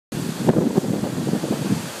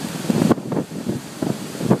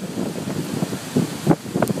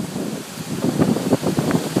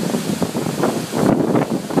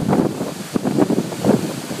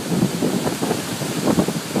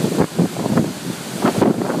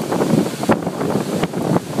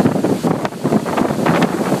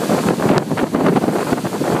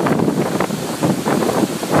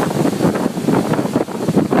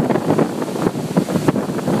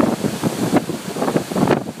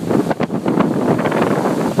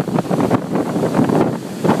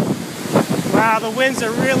Wow, the winds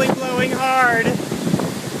are really blowing hard.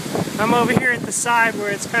 I'm over here at the side where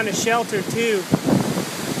it's kind of sheltered too.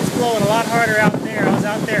 It's blowing a lot harder out there. I was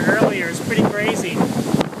out there earlier. It's pretty crazy.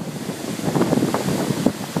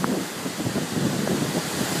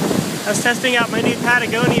 I was testing out my new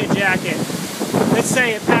Patagonia jacket. Let's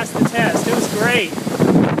say it passed the test. It was great.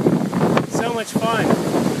 So much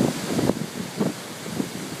fun.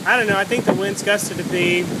 I don't know, I think the wind's gusted to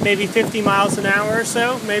be maybe 50 miles an hour or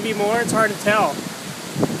so, maybe more. It's hard to tell.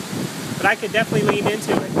 But I could definitely lean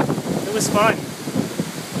into it. It was fun.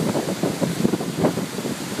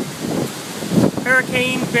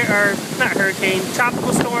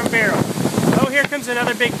 Tropical Storm Beryl. Oh, here comes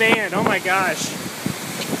another big band. Oh my gosh.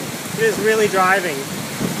 It is really driving.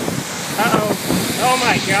 Uh-oh. Oh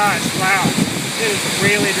my gosh, wow. It is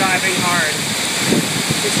really driving hard.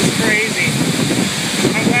 This is crazy.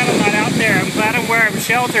 I'm glad I'm not out there. I'm glad I'm where I'm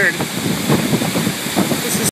sheltered.